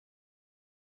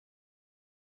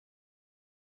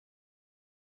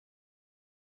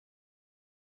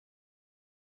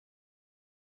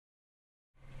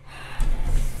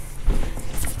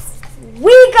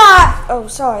We got, oh,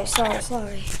 sorry.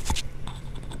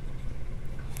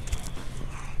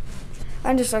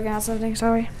 I'm just looking at something,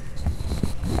 sorry.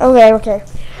 Okay.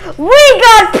 We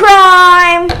got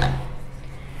Prime!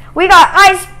 We got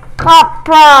Ice Pop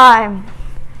Prime.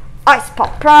 Ice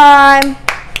Pop Prime.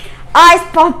 Ice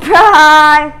Pop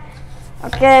Prime.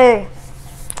 Okay.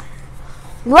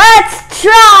 Let's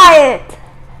try it.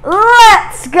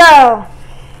 Let's go.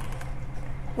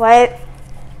 Wait.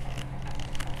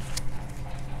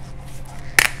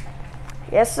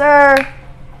 Yes, sir.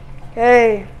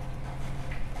 Okay.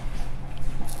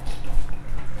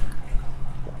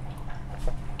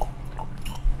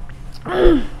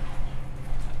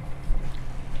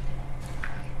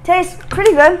 Tastes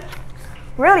pretty good.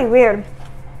 Really weird.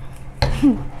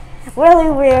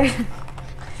 Really weird.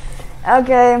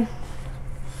 Okay.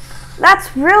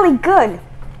 That's really good.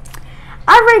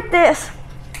 I rate this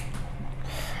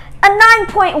a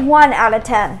 9.1 out of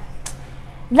 10.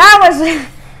 That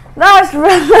was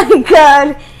really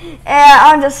good. Yeah,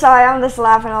 I'm just sorry. I'm just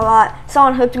laughing a lot.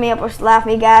 Someone hooked me up with Laugh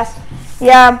Me Gas.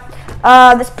 Yeah.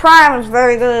 This Prime was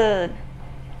very good.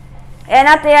 And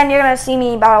at the end, you're going to see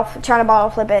me trying to bottle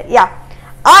flip it. Yeah.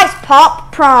 Ice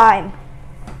Pop Prime.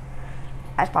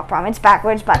 Ice Pop Prime. It's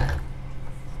backwards, but.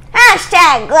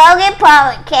 Hashtag Logan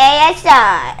Paul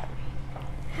KSI.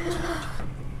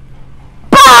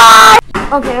 Bye!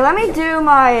 Okay, let me do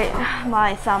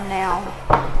my thumbnail.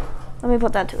 Let me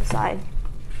put that to the side.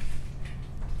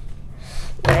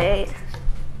 Wait.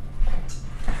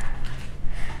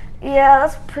 Yeah,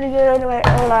 that's pretty good. Wait,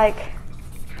 or like,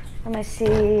 let me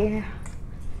see.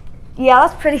 Yeah,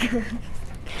 that's pretty good.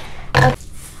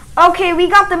 Okay, we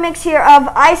got the mix here of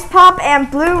Ice Pop and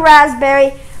Blue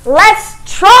Raspberry. Let's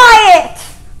try it!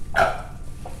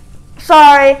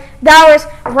 Sorry, that was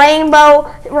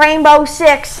Rainbow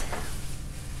 6.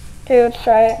 Okay, let's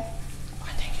try it.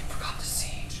 I think you forgot the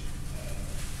seed.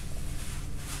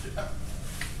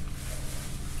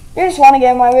 You just want to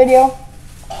get in my video?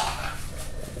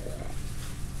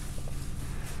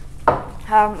 I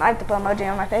have to put emoji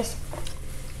on my face.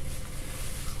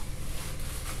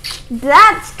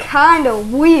 That's kind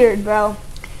of weird, bro.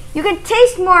 You can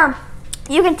taste more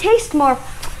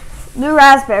blue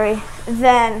raspberry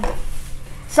than,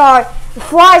 sorry, the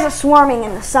flies are swarming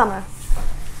in the summer.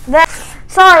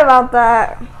 Sorry about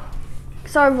that.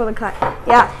 Sorry for the cut.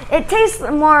 Yeah, it tastes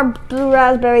more blue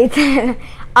raspberry than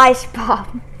Ice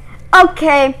Pop.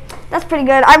 Okay, that's pretty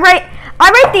good. I rate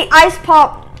the Ice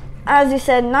Pop, as you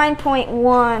said,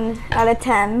 9.1 out of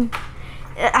 10.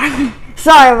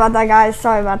 Sorry about that, guys.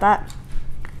 Sorry about that.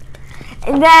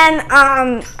 And then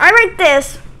I rate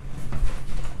this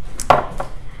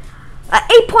a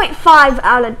 8.5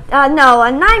 out of a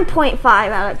 9.5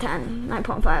 out of 10.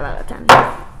 9.5 out of 10.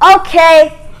 Okay,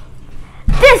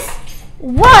 this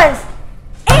was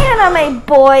Anime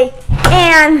Boy,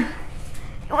 and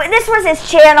this was his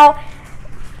channel.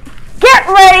 Get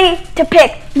ready to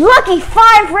pick lucky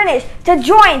 5 winners to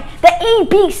join the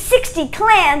EB60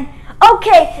 clan.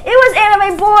 Okay, it was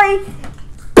Anime Boy.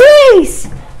 Peace.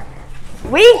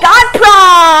 We got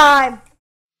Prime.